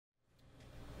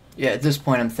Yeah, at this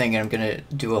point I'm thinking I'm gonna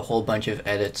do a whole bunch of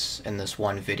edits in this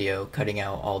one video, cutting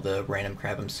out all the random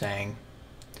crap I'm saying.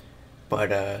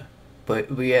 But but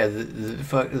yeah, the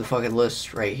fucking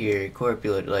list right here,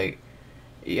 Corpulent, like,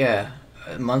 yeah,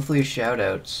 monthly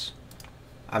shoutouts.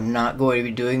 I'm not going to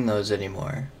be doing those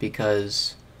anymore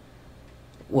because,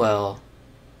 well,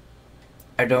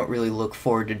 I don't really look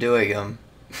forward to doing them.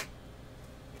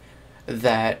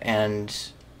 That and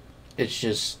it's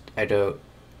just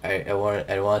I want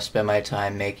to spend my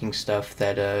time making stuff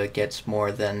that gets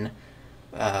more than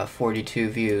 42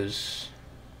 views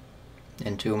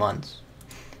in 2 months.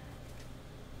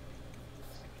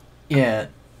 Yeah,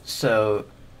 so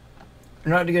I'm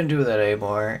not gonna do that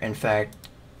anymore. In fact,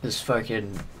 this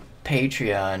fucking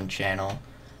Patreon channel.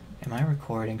 Am I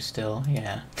recording still?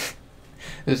 Yeah.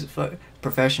 This is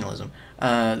professionalism.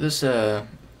 This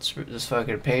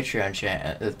fucking the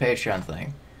Patreon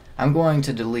thing. I'm going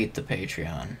to delete the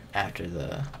Patreon after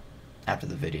the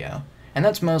video, and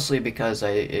that's mostly because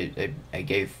I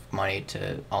gave money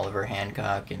to Oliver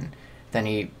Hancock, and then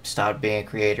he stopped being a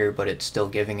creator, but it's still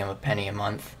giving him a penny a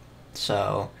month.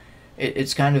 So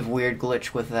it's kind of weird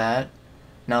glitch with that.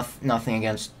 Nothing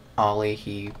against Ollie.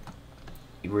 He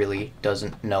really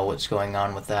doesn't know what's going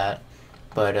on with that,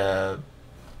 but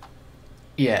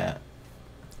yeah.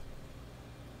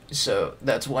 So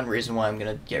that's one reason why I'm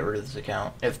gonna get rid of this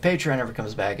account. If Patreon ever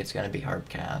comes back, it's gonna be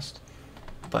Harpcast.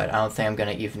 But I don't think I'm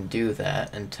gonna even do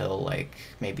that until like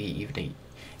maybe even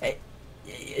at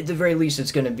the very least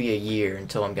it's gonna be a year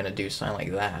until I'm gonna do something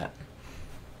like that.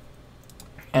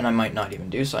 And I might not even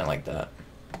do something like that.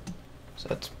 So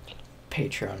that's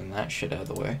Patreon and that shit out of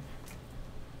the way.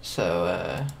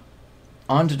 So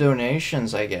on to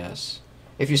donations, I guess.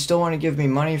 If you still want to give me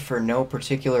money for no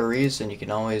particular reason, you can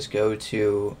always go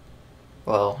to,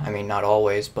 well, I mean, not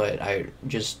always, but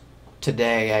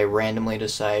today I randomly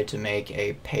decided to make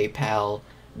a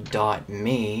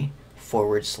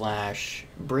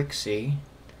paypal.me/Brixie,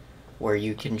 where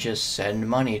you can just send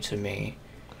money to me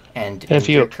and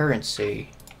enter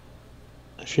currency.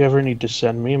 If you ever need to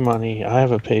send me money, I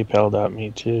have a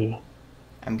paypal.me too.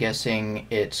 I'm guessing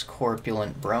it's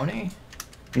Corpulent Brony?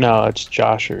 No, it's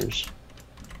Joshers.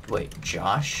 Wait,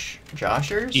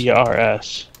 Joshers?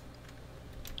 ERS.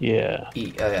 Yeah.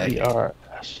 ERS.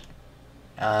 It's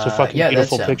a fucking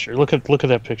beautiful picture. Look at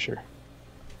that picture.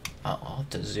 I'll have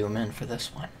to zoom in for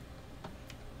this one.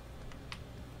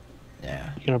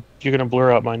 Yeah. You're gonna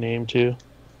blur out my name too.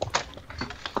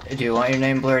 Do you want your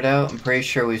name blurred out? I'm pretty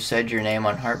sure we've said your name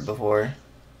on Harp before.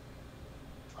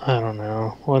 I don't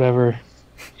know. Whatever.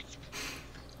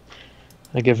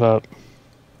 I give up.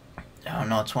 I don't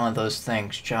know, it's one of those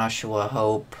things. Joshua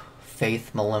Hope,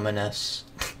 Faith Meliminus.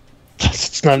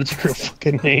 It's not a real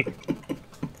fucking name.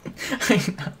 I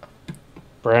know.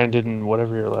 Brandon,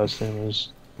 whatever your last name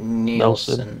is.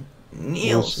 Nielsen.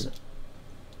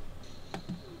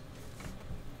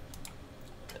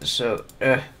 So,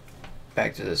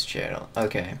 back to this channel.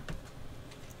 Okay.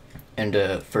 And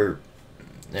in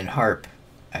Harp,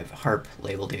 I have Harp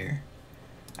labeled here.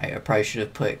 I probably should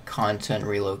have put content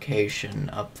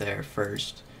relocation up there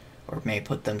first, or may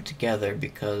put them together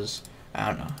because I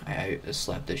don't know. I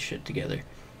slapped this shit together.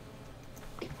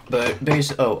 But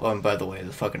and by the way,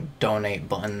 the fucking donate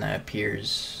button that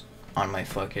appears on my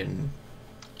fucking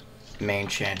main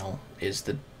channel is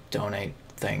the donate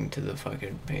thing to the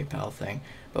fucking PayPal thing.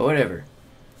 But whatever.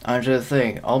 Onto the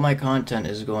thing. All my content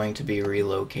is going to be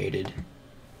relocated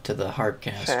to the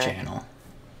Harpcast channel.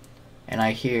 And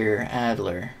I hear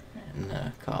Adler in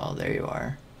the call. There you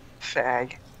are.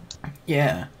 Fag.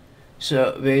 Yeah.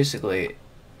 So basically,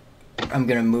 I'm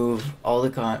gonna move all the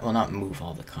well, not move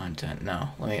all the content. No,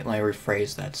 let me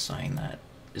rephrase that, saying that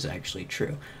is actually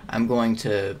true. I'm going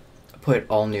to put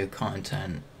all new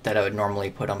content that I would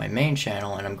normally put on my main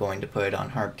channel, and I'm going to put it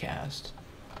on Harpcast.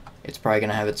 It's probably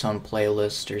gonna have its own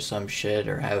playlist or some shit,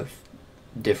 or have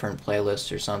different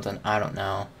playlists or something. I don't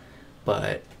know,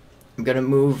 but I'm gonna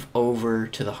move over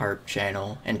to the Harp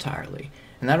channel entirely.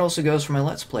 And that also goes for my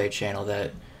Let's Play channel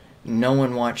that no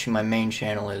one watching my main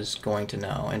channel is going to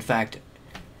know. In fact,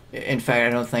 I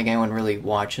don't think anyone really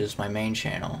watches my main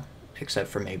channel, except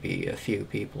for maybe a few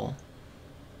people.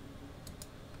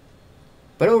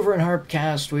 But over in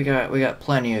Harpcast, we got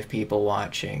plenty of people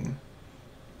watching.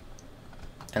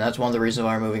 And that's one of the reasons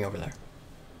why we're moving over there.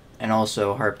 And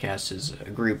also, Harpcast is a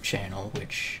group channel,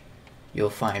 which you'll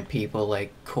find people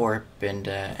like Corp and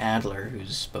Adler,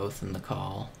 who's both in the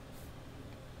call.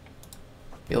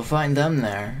 You'll find them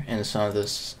there in some of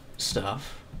this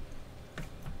stuff.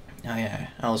 Oh yeah,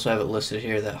 I also have it listed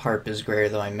here that Harp is greater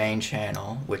than my main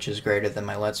channel, which is greater than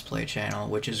my Let's Play channel,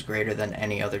 which is greater than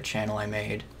any other channel I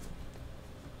made.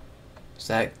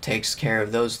 So that takes care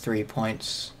of those 3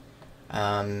 points.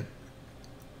 Yeah,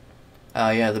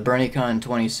 the BronyCon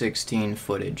 2016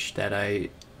 footage that I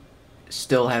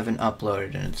still haven't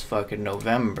uploaded, and it's fucking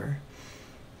November.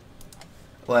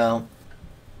 Well,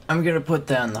 I'm gonna put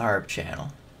that on the Harp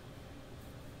channel.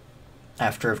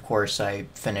 After, of course, I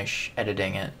finish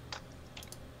editing it.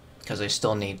 Because I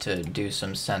still need to do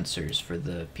some censors for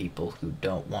the people who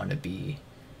don't want to be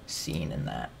seen in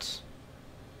that.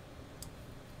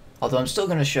 Although I'm still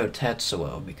gonna show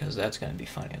Tetsuo, because that's gonna be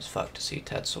funny as fuck to see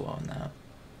Tetsuo in that.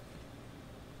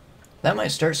 That might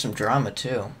start some drama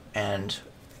too, and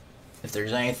if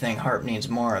there's anything Harp needs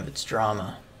more of, it's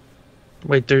drama.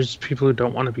 Wait, there's people who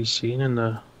don't want to be seen in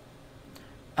the...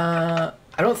 I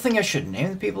don't think I should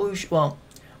name the people who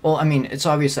well, I mean, it's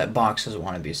obvious that Box doesn't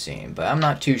want to be seen, but I'm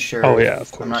not too sure. Oh, yeah,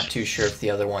 of course. I'm not too sure if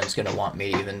the other one's gonna want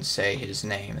me to even say his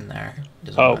name in there.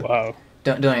 Wow.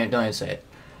 Don't even say it.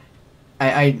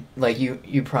 I like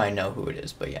you probably know who it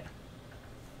is, but yeah.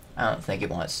 I don't think he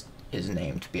wants his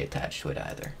name to be attached to it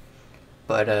either.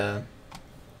 But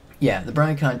yeah, the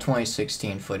BronyCon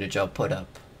 2016 footage I'll put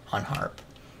up on Harp.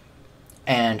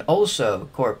 And also,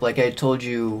 Corp, like I told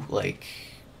you like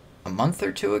a month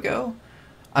or two ago,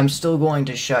 I'm still going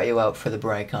to shout you out for the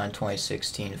BronyCon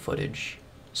 2016 footage.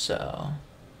 So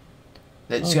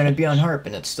it's gonna be on Harp,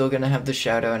 and it's still gonna have the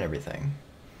shout out and everything.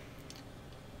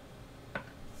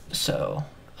 So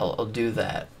I'll do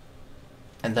that,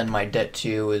 and then my debt to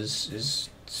you is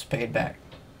paid back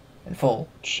in full.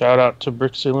 Shout out to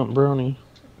Brixilent Brony.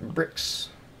 Bricks.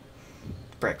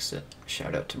 Brexit.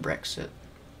 Shout out to Brexit.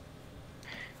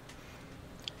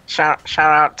 Shout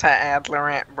out to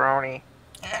Adlerant Brony.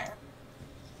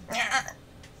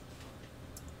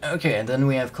 Okay, and then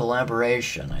we have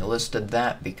collaboration. I listed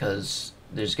that because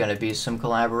there's going to be some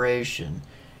collaboration.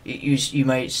 You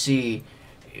might see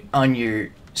on your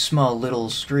small little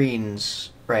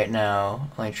screens right now,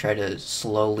 let me try to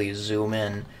slowly zoom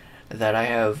in, that I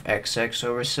have XX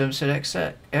over Simpson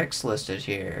X listed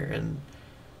here, and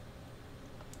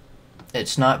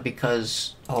it's not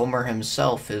because Homer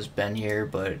himself has been here,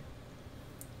 but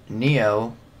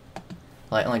Neo,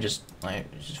 just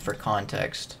for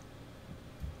context,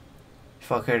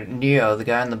 fucking Neo, the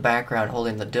guy in the background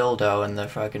holding the dildo and the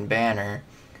fucking banner,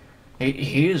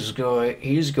 he's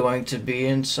going to be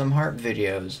in some Harp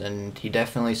videos, and he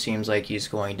definitely seems like he's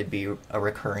going to be a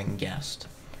recurring guest.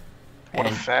 What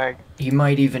and a fag. He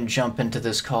might even jump into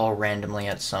this call randomly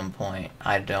at some point.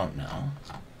 I don't know.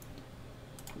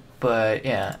 But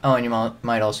yeah. Oh, and you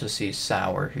might also see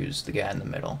Sour, who's the guy in the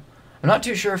middle. I'm not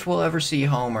too sure if we'll ever see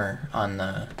Homer on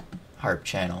the Harp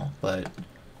channel, but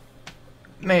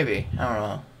maybe. I don't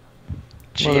know.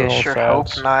 Gee, I sure hope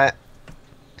not.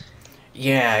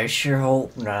 Yeah, I sure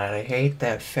hope not. I hate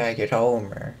that faggot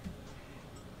Homer.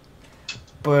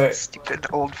 But stupid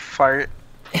old fart.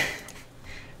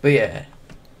 But yeah.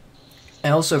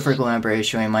 And also for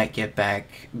collaboration, we might get back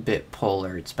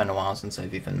Bitpolar. It's been a while since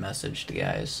I've even messaged the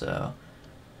guys, so.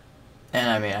 And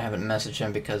I mean, I haven't messaged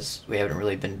him because we haven't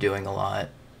really been doing a lot.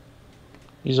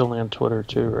 He's only on Twitter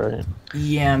too, right?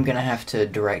 Yeah, I'm gonna have to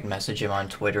direct message him on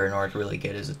Twitter in order to really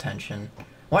get his attention.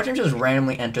 Watch him just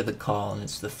randomly enter the call, and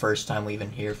it's the first time we even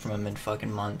hear from him in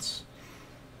fucking months.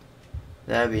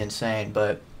 That'd be insane,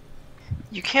 but...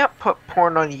 You can't put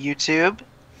porn on YouTube.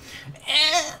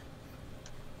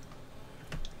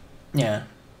 Yeah.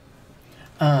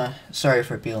 Sorry if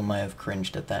people might have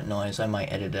cringed at that noise. I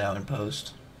might edit it out in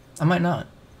post. I might not.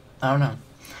 I don't know.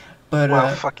 But,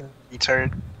 well, fucking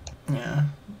retard. Yeah.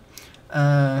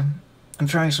 I'm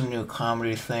trying some new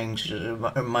comedy things.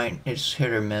 It's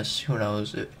hit or miss. Who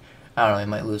knows? I don't know. I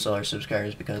might lose all our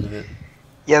subscribers because of it.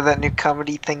 Yeah, that new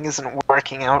comedy thing isn't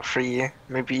working out for you.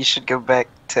 Maybe you should go back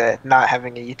to not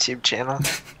having a YouTube channel.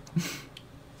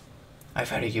 I've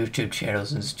had a YouTube channel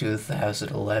since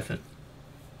 2011.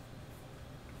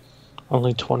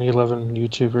 Only 2011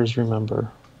 YouTubers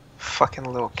remember. Fucking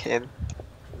little kid.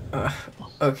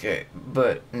 Okay,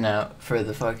 but now for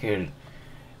the fucking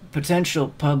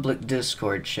potential public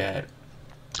Discord chat.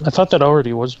 I thought that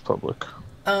already was public.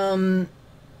 And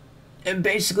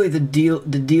basically the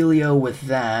dealio with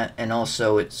that, and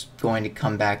also it's going to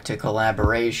come back to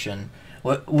collaboration.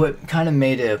 What kind of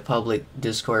made it a public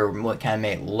Discord, or what kind of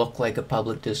made it look like a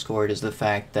public Discord, is the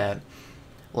fact that,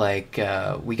 like,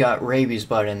 we got Rabies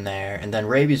Bun in there, and then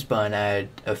Rabies Bun had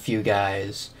a few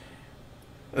guys.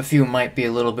 A few might be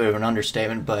a little bit of an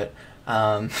understatement, but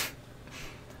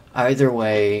either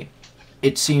way,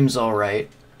 it seems alright,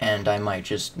 and I might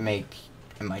just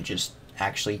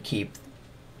actually keep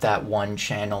that one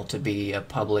channel to be a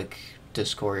public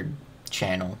Discord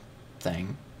channel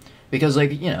thing. Because,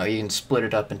 like, you know, you can split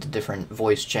it up into different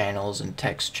voice channels and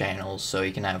text channels, so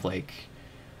you can have, like,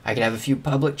 I can have a few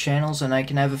public channels and I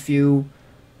can have a few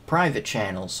private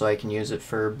channels, so I can use it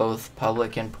for both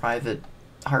public and private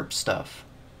harp stuff.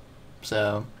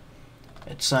 So,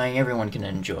 it's something everyone can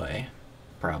enjoy,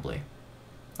 probably.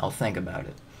 I'll think about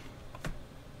it.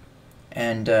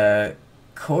 And,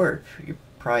 Corp, you're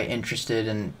probably interested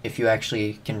in, if you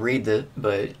actually can read it,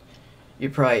 but you're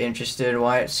probably interested in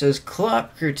why it says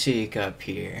Clop Critique up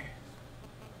here.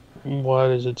 Why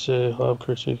does it say Club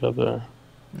Critique up there?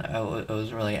 I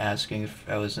wasn't really asking,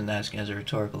 I wasn't asking as a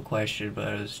rhetorical question, but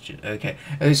I was just, okay.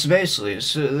 So basically,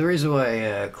 so the reason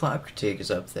why Clop Critique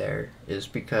is up there is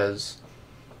because,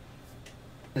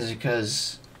 what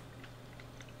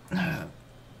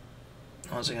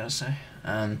was I gonna say?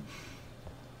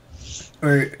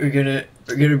 We're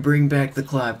gonna bring back the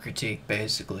Clop Critique,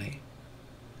 basically.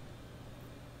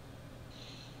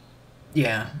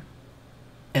 Yeah.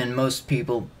 And most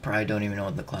people probably don't even know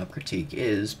what the Clop Critique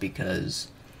is because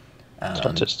It's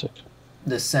autistic.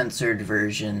 the censored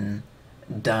version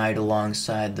died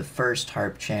alongside the first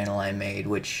harp channel I made,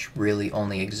 which really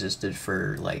only existed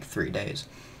for like 3 days.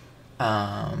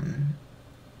 And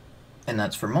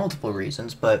that's for multiple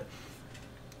reasons, but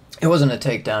it wasn't a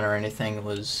takedown or anything, it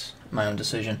was my own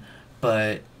decision.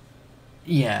 But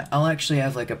yeah, I'll actually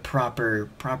have like a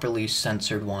properly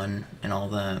censored one and all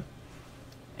that.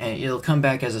 And it'll come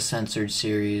back as a censored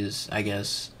series, I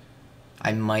guess.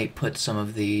 I might put some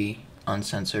of the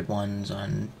uncensored ones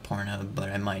on Pornhub, but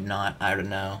I might not, I don't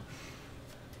know.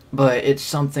 But it's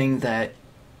something that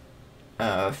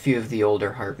a few of the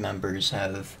older harp members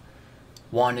have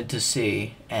wanted to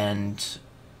see, and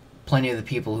plenty of the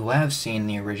people who have seen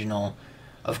the original,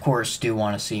 of course, do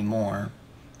want to see more,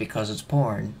 because it's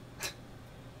porn.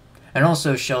 And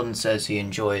also, Sheldon says he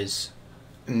enjoys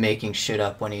making shit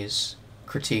up when he's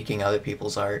critiquing other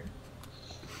people's art.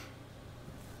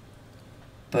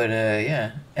 But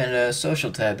yeah, and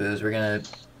social taboos. We're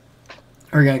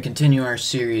gonna continue our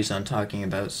series on talking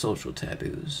about social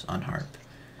taboos on harp.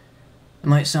 It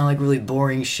might sound like really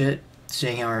boring shit,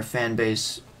 seeing how our fan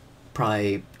base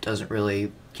probably doesn't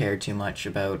really care too much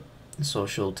about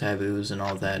social taboos and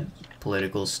all that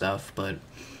political stuff, but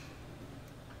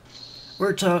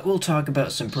we'll talk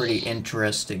about some pretty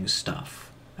interesting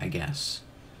stuff, I guess.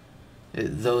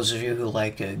 Those of you who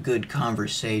like a good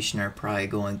conversation are probably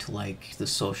going to like the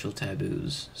Social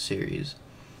Taboos series.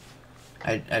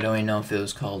 I don't even know if it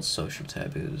was called Social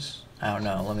Taboos. I don't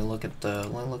know. Let me look at the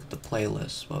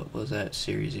playlist. What was that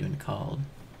series even called?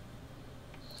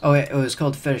 Oh, it was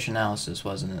called Fetish Analysis,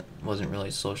 wasn't it? It wasn't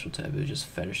really Social Taboo, just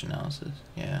Fetish Analysis.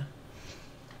 Yeah.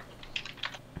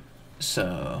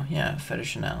 So, yeah,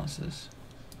 Fetish Analysis.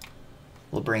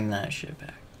 We'll bring that shit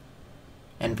back.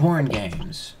 And porn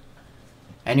games.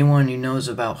 Anyone who knows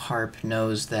about harp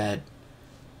knows that,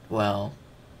 well,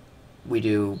 we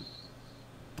do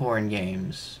porn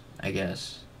games, I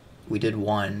guess. We did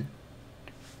one.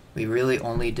 We really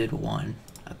only did one,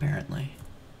 apparently.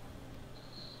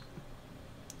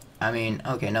 I mean,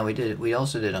 okay, no, we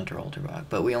also did Unter Alterbach,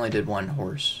 but we only did one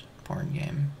horse porn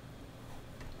game.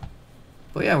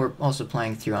 But yeah, we're also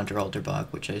playing through Unter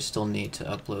Alterbach, which I still need to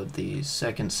upload the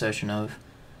second session of.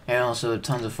 And also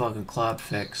tons of fucking Clop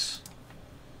Fix.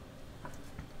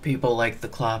 People like the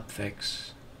Clop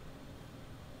Fix.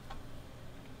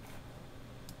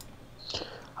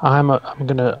 I'm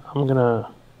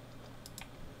gonna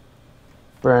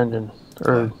Brandon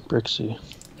or Brixie.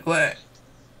 What?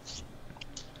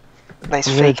 Nice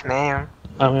Yeah. fake name.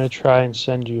 I'm gonna try and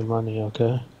send you money,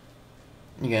 okay?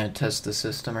 You gonna test the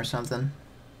system or something?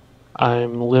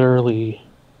 I'm literally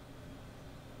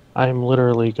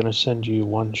gonna send you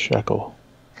 1 shekel.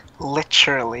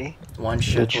 Literally. 1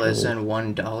 shekel as Literally.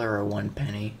 in $1 or 1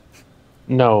 penny?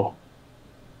 No.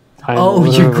 I'm Oh,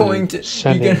 you're literally going to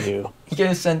sending you're you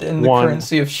gonna send in the 1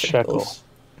 currency of shekel. shekels.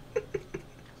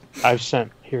 I've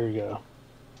sent. Here you go.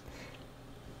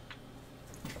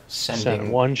 Sending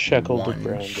Sent 1 shekel to 1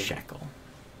 Brandon. shekel.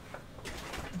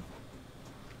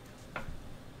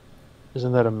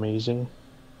 Isn't that amazing?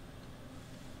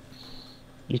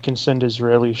 You can send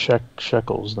Israeli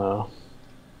shekels now.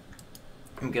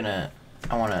 I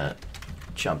wanna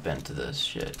jump into this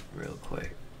shit real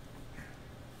quick.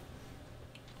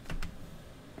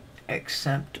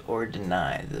 Accept or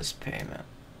deny this payment.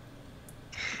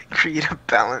 Create a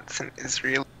balance in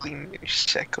Israeli new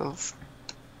shekels.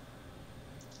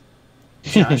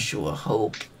 Joshua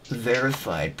Hope,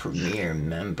 verified Premier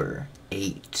member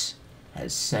 8,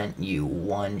 has sent you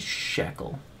 1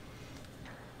 shekel.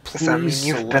 Does that mean Please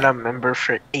you've been a member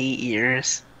for 8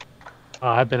 years?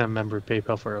 I've been a member of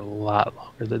PayPal for a lot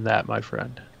longer than that, my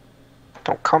friend.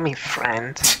 Don't call me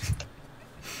friend.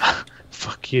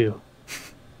 Fuck you.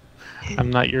 I'm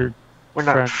not your We're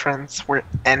not friend. friends, we're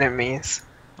enemies.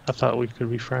 I thought we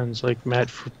could be friends. Like,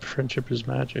 friendship is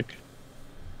magic.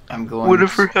 I'm going.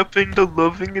 Whatever happened to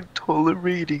loving and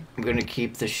tolerating? I'm gonna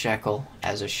keep the shekel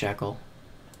as a shekel.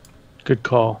 Good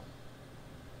call.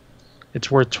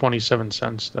 It's worth 27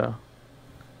 cents, though.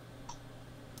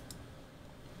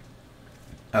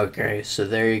 Okay, so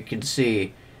there you can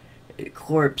see,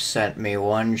 Corpse sent me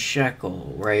 1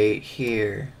 shekel right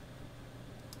here,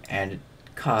 and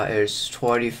it's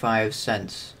 25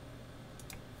 cents.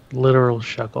 Literal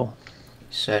shekel.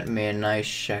 Sent me a nice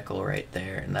shekel right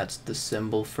there, and that's the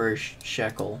symbol for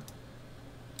shekel.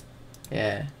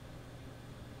 Yeah.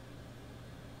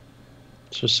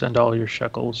 So send all your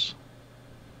shekels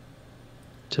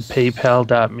to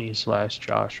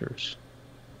paypal.me/Joshers.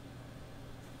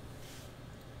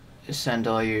 Send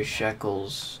all your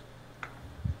shekels.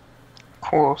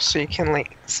 Cool, so you can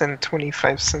like send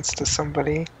 25 cents to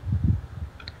somebody.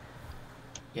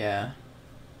 Yeah.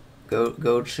 Go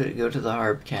to the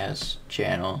Harpcast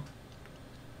channel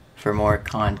for more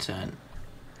content.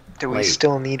 Do we Like-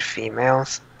 still need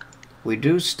females? We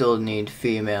do still need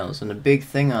females, and the big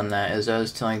thing on that is I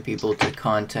was telling people to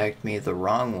contact me the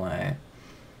wrong way,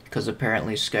 because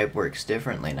apparently Skype works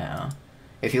differently now.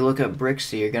 If you look up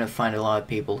Brixie, you're going to find a lot of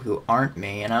people who aren't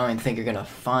me, and I don't even think you're going to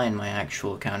find my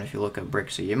actual account if you look up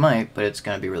Brixie. You might, but it's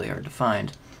going to be really hard to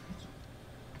find.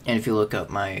 And if you look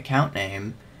up my account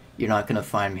name, you're not going to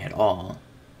find me at all.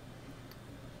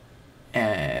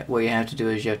 What you have to do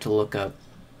is you have to look up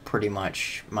pretty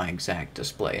much my exact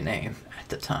display name at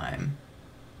the time.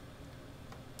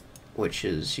 Which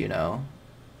is, you know,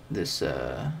 this,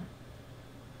 the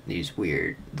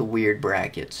weird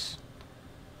brackets.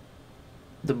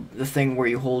 The thing where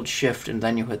you hold shift and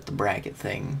then you hit the bracket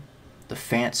thing. The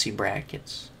fancy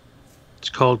brackets. It's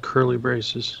called curly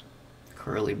braces.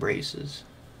 Curly braces.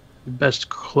 You best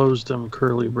close them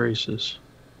curly braces.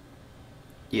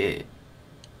 Yeah.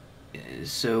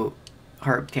 So,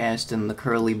 Harpcast and the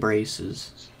curly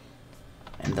braces.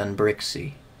 And then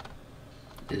Brixie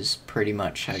is pretty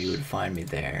much how you would find me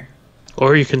there.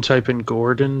 Or you can type in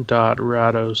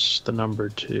Gordon.Rados, the number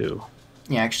 2.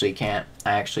 You actually can't.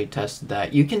 I actually tested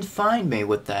that. You can find me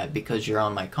with that because you're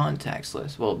on my contacts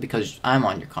list. Well, because I'm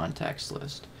on your contacts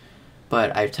list.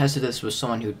 But I tested this with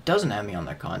someone who doesn't have me on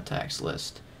their contacts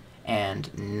list, and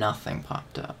nothing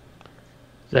popped up.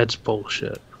 That's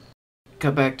bullshit.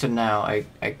 Cut back to now. I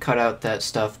cut out that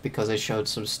stuff because I showed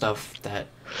some stuff that...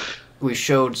 We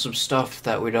showed some stuff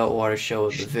that we don't want to show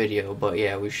in the video, but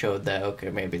yeah, we showed that. Okay,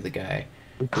 maybe the guy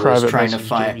who was trying to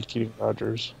find...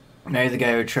 Rogers. Maybe the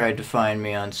guy who tried to find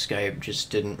me on Skype just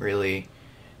didn't really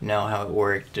know how it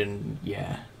worked, and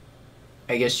yeah.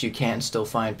 I guess you can still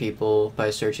find people by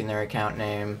searching their account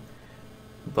name,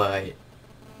 but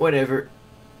whatever.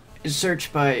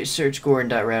 Search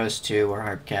Gordon.Rouse2 or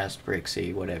Harpcast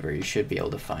Brixie, whatever. You should be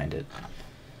able to find it.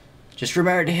 Just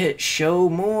remember to hit show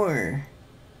more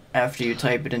after you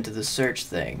type it into the search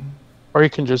thing. Or you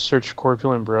can just search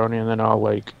Corpulent Brony and then I'll,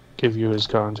 like, give you his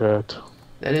contact.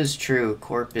 That is true.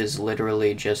 Corp is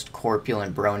literally just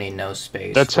Corpulent Brony, no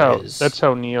space. That's how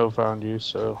Neo found you,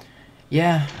 so...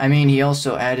 Yeah, I mean, he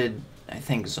also added, I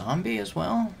think, Zombie as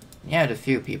well? He added a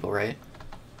few people, right?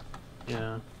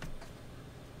 Yeah.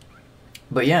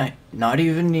 But yeah, not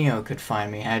even Neo could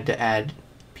find me. I had to add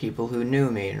people who knew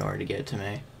me in order to get to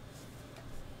me.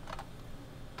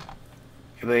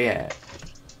 But yeah.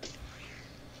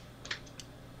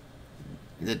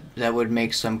 That would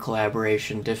make some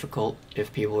collaboration difficult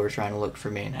if people were trying to look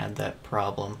for me and had that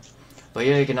problem. But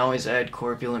yeah, you can always add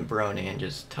Corpulent Brony and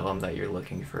just tell them that you're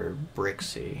looking for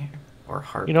Brixie or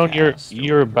Harpcast. You know, on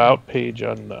your about page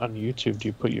on YouTube, do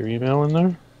you put your email in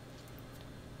there?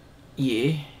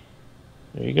 Yeah.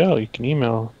 There you go. You can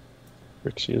email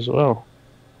Brixie as well.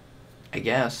 I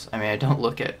guess. I mean, I don't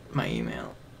look at my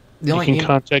email. You can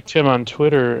contact him on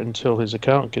Twitter until his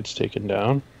account gets taken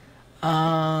down.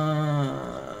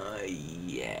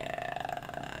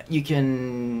 Yeah. You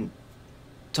can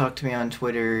talk to me on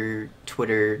Twitter,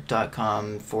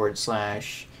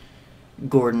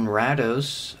 twitter.com/Gordon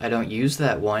Rados. I don't use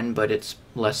that one, but it's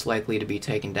less likely to be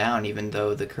taken down, even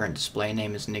though the current display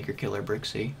name is Nigger Killer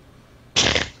Brixie.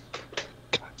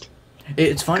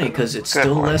 It's funny, because it's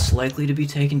still less likely to be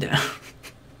taken down.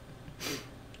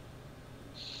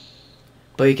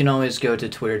 But you can always go to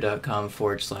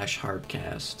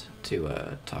twitter.com/Harpcast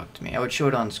to talk to me. I would show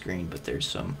it on screen, but there's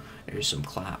some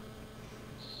clap.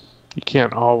 You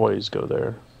can't always go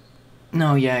there.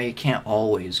 No, yeah, you can't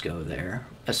always go there,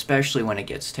 especially when it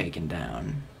gets taken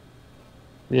down.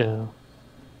 Yeah.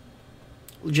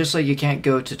 just like you can't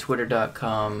go to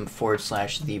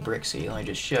twitter.com/thebrixie. Let me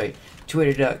just show you.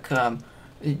 Twitter.com,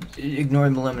 ignore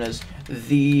the limitas.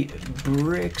 The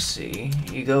Brixie.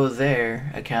 You go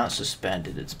there, account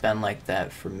suspended. It's been like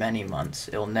that for many months.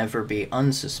 It'll never be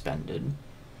unsuspended.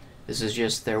 This is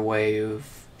just their way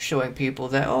of showing people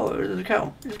that, oh, the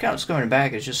account's going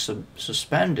back. It's just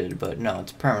suspended. But no,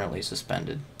 it's permanently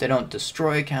suspended. They don't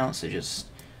destroy accounts. They just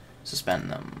suspend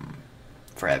them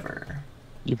forever.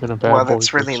 You've been a bad boy. Well,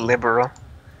 that's really Brixie. liberal.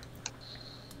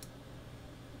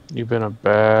 You've been a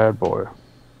bad boy.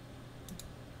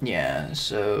 Yeah,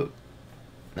 so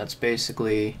that's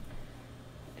basically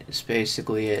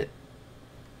it.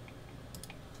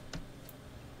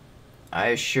 I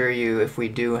assure you, if we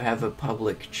do have a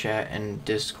public chat in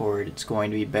Discord, it's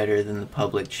going to be better than the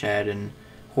public chat in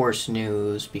Horse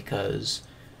News, because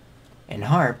in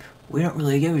Harp, we don't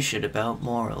really give a shit about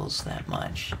morals that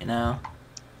much, you know?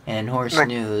 And in Horse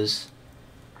News,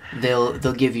 they'll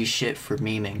give you shit for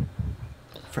memeing.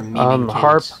 For memeing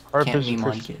kids. Harp Can't is a meme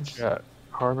on Christian kids. chat.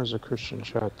 Harp is a Christian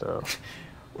chat, though.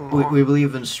 We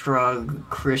believe in strong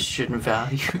Christian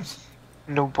values.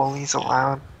 No bullies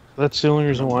allowed. That's the only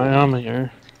reason why I'm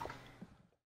here.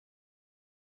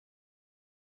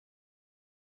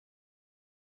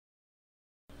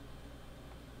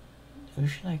 Who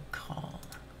should I call?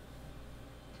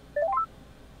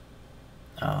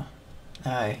 Oh.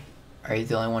 Hi. Are you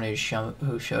the only one who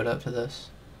showed up to this?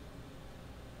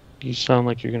 You sound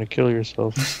like you're gonna kill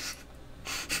yourself.